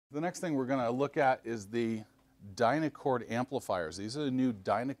The next thing we're going to look at is the Dynacord amplifiers. These are the new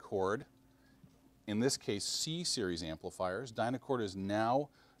Dynacord, in this case C-series amplifiers. Dynacord is now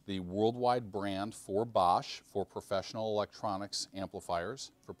the worldwide brand for Bosch for professional electronics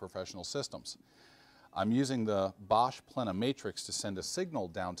amplifiers for professional systems. I'm using the Bosch Plena Matrix to send a signal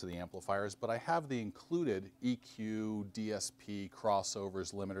down to the amplifiers, but I have the included EQ, DSP,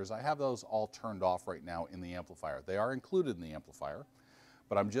 crossovers, limiters. I have those all turned off right now in the amplifier. They are included in the amplifier,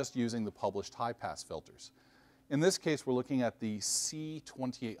 but I'm just using the published high-pass filters. In this case, we're looking at the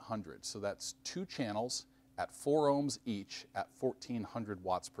C2800, so that's 2 channels at 4 ohms each at 1400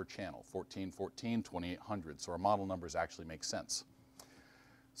 watts per channel, 14, 14, 2800, so our model numbers actually make sense.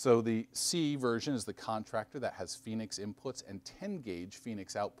 So the C version is the contractor that has Phoenix inputs and 10-gauge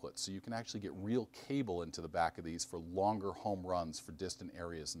Phoenix outputs, so you can actually get real cable into the back of these for longer home runs for distant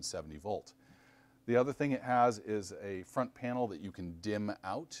areas in 70 volt. The other thing it has is a front panel that you can dim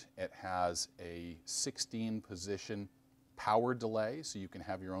out. It has a 16-position power delay, so you can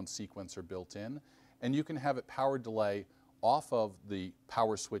have your own sequencer built in. And you can have it power delay off of the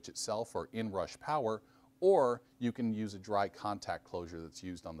power switch itself or in-rush power, or you can use a dry contact closure that's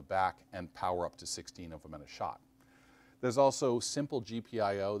used on the back and power up to 16 of them in a shot. There's also simple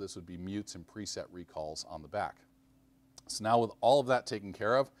GPIO. This would be mutes and preset recalls on the back. So now with all of that taken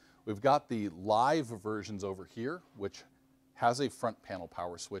care of, we've got the live versions over here, which has a front panel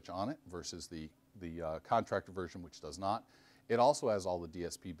power switch on it versus the contractor version, which does not. It also has all the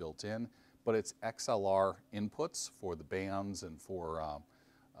DSP built in, but it's XLR inputs for the bands and for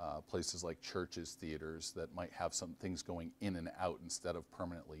places like churches, theaters that might have some things going in and out instead of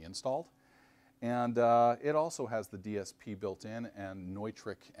permanently installed. And it also has the DSP built in and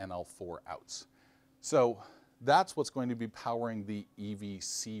Neutrik NL4 outs. So that's what's going to be powering the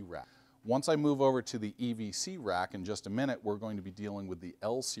EVC rack. Once I move over to the EVC rack in just a minute, we're going to be dealing with the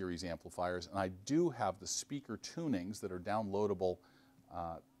L-series amplifiers, and I do have the speaker tunings that are downloadable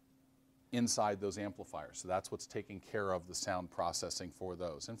inside those amplifiers. So that's what's taking care of the sound processing for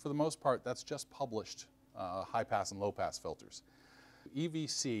those. And for the most part, that's just published high-pass and low-pass filters.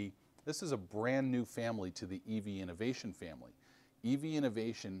 EVC, this is a brand new family to the EV Innovation family. EV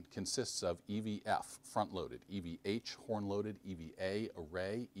Innovation consists of EVF, front-loaded, EVH, horn-loaded, EVA,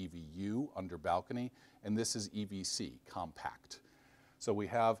 array, EVU, under balcony, and this is EVC, compact. So we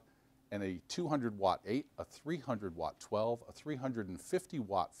have a 200-watt 8, a 300-watt 12, a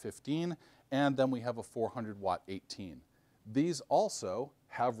 350-watt 15, and then we have a 400-watt 18. These also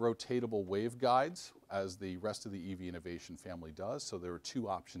have rotatable waveguides, as the rest of the EV Innovation family does, so there are 2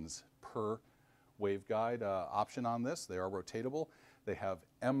 options per waveguide option on this. They are rotatable. They have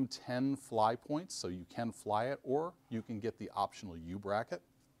M10 fly points, so you can fly it, or you can get the optional U bracket.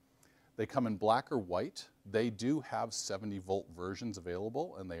 They come in black or white. They do have 70-volt versions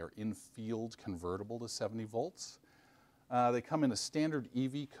available, and they are in-field convertible to 70 volts. They come in a standard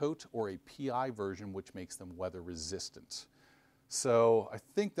EV coat or a PI version, which makes them weather resistant. So I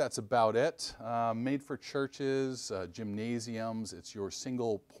think that's about it. Made for churches, gymnasiums. It's your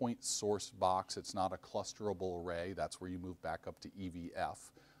single point source box. It's not a clusterable array. That's where you move back up to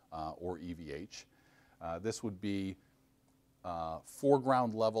EVF or EVH. This would be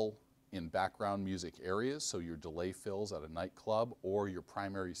foreground level in background music areas, so your delay fills at a nightclub, or your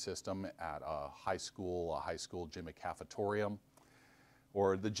primary system at a high school gym, a cafetorium,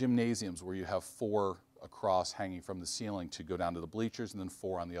 or the gymnasiums where you have 4 across hanging from the ceiling to go down to the bleachers, and then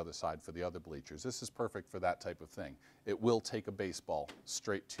 4 on the other side for the other bleachers. This is perfect for that type of thing. It will take a baseball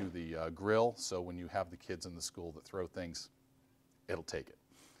straight to the grill, so when you have the kids in the school that throw things, it'll take it.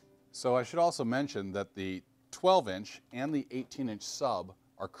 So I should also mention that the 12-inch and the 18-inch sub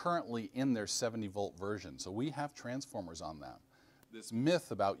are currently in their 70-volt version, so we have transformers on them. This myth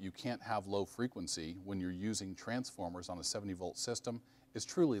about you can't have low frequency when you're using transformers on a 70-volt system is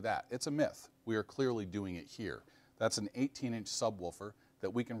truly that. It's a myth. We are clearly doing it here. That's an 18-inch subwoofer that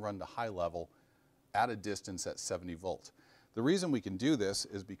we can run to high level at a distance at 70 volt. The reason we can do this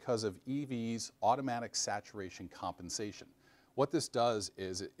is because of EV's automatic saturation compensation. What this does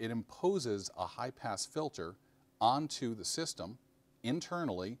is it imposes a high-pass filter onto the system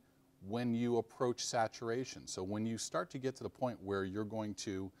internally when you approach saturation. So when you start to get to the point where you're going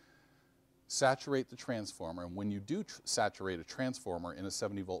to saturate the transformer, and when you do saturate a transformer in a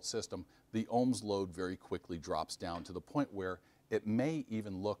 70-volt system, the ohms load very quickly drops down to the point where it may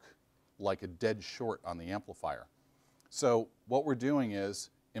even look like a dead short on the amplifier. So what we're doing is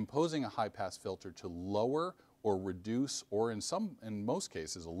imposing a high-pass filter to lower or reduce, or in most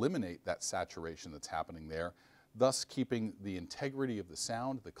cases eliminate that saturation that's happening there, thus keeping the integrity of the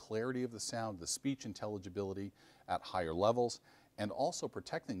sound, the clarity of the sound, the speech intelligibility at higher levels, and also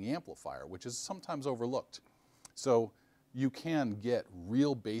protecting the amplifier, which is sometimes overlooked. So you can get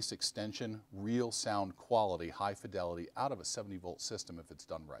real bass extension, real sound quality, high fidelity out of a 70-volt system if it's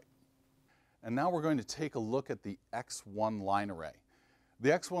done right. And now we're going to take a look at the X1 line array. The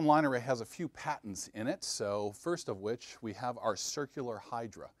X1 line array has a few patents in it, so first of which we have our circular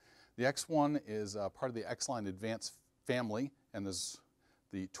hydra. The X1 is part of the X-Line Advanced family, and there's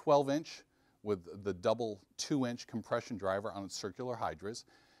the 12-inch with the double 2-inch compression driver on its circular hydras.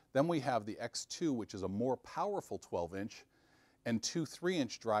 Then we have the X2, which is a more powerful 12-inch, and two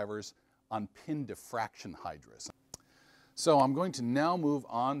 3-inch drivers on pin diffraction hydras. So I'm going to now move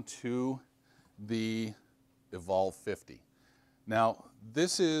on to the Evolve 50. Now,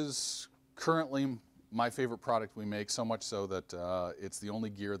 this is currently my favorite product we make, so much so that it's the only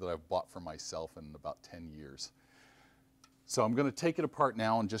gear that I've bought for myself in about 10 years. So I'm going to take it apart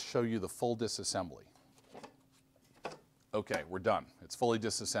now and just show you the full disassembly. Okay, we're done. It's fully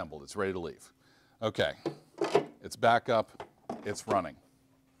disassembled. It's ready to leave. Okay, it's back up. It's running.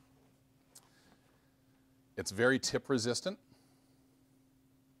 It's very tip resistant,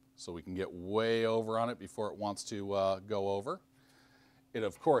 so we can get way over on it before it wants to go over. It,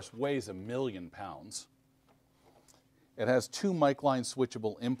 of course, weighs 1,000,000 pounds. It has two mic line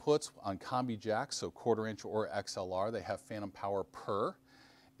switchable inputs on combi jacks, so 1/4 inch or XLR. They have phantom power per.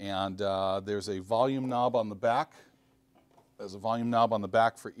 And there's a volume knob on the back. There's a volume knob on the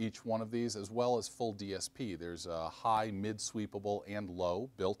back for each one of these, as well as full DSP. There's a high, mid sweepable, and low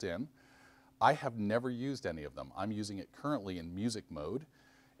built in. I have never used any of them. I'm using it currently in music mode,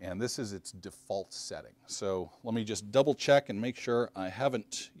 and this is its default setting. So let me just double check and make sure I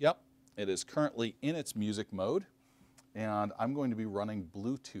haven't. Yep, it is currently in its music mode, and I'm going to be running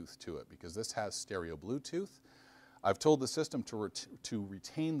Bluetooth to it because this has stereo Bluetooth. I've told the system to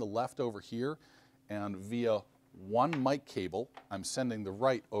retain the left over here, and via one mic cable, I'm sending the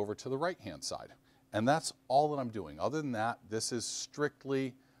right over to the right-hand side. And that's all that I'm doing. Other than that, this is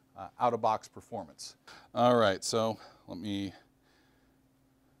strictly out-of-box performance. All right, so let me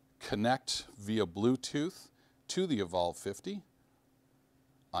connect via Bluetooth to the Evolve 50.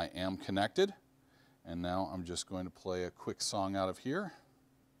 I am connected, and now I'm just going to play a quick song out of here.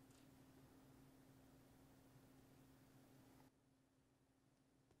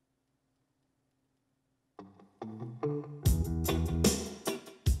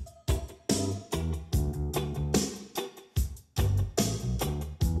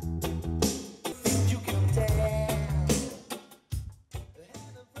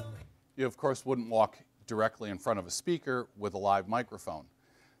 You, of course, wouldn't walk directly in front of a speaker with a live microphone.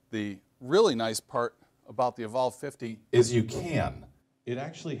 The really nice part about the Evolve 50 is you can. It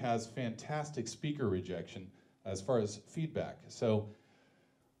actually has fantastic speaker rejection as far as feedback. So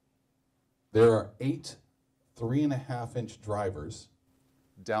there are 8 3.5-inch drivers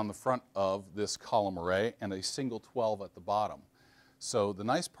down the front of this column array and a single 12 at the bottom. So the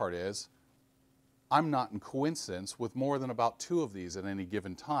nice part is I'm not in coincidence with more than about 2 of these at any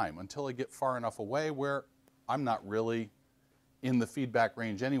given time until I get far enough away where I'm not really in the feedback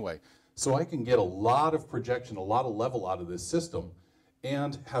range anyway. So I can get a lot of projection, a lot of level out of this system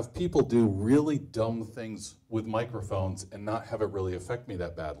and have people do really dumb things with microphones and not have it really affect me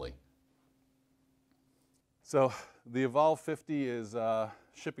that badly. So the Evolve 50 is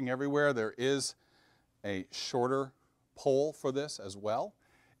shipping everywhere. There is a shorter pole for this as well.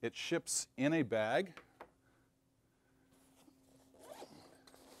 It ships in a bag.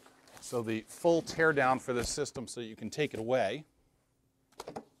 So the full teardown for this system so you can take it away.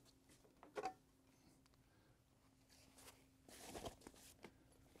 And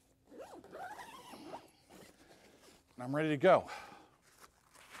I'm ready to go.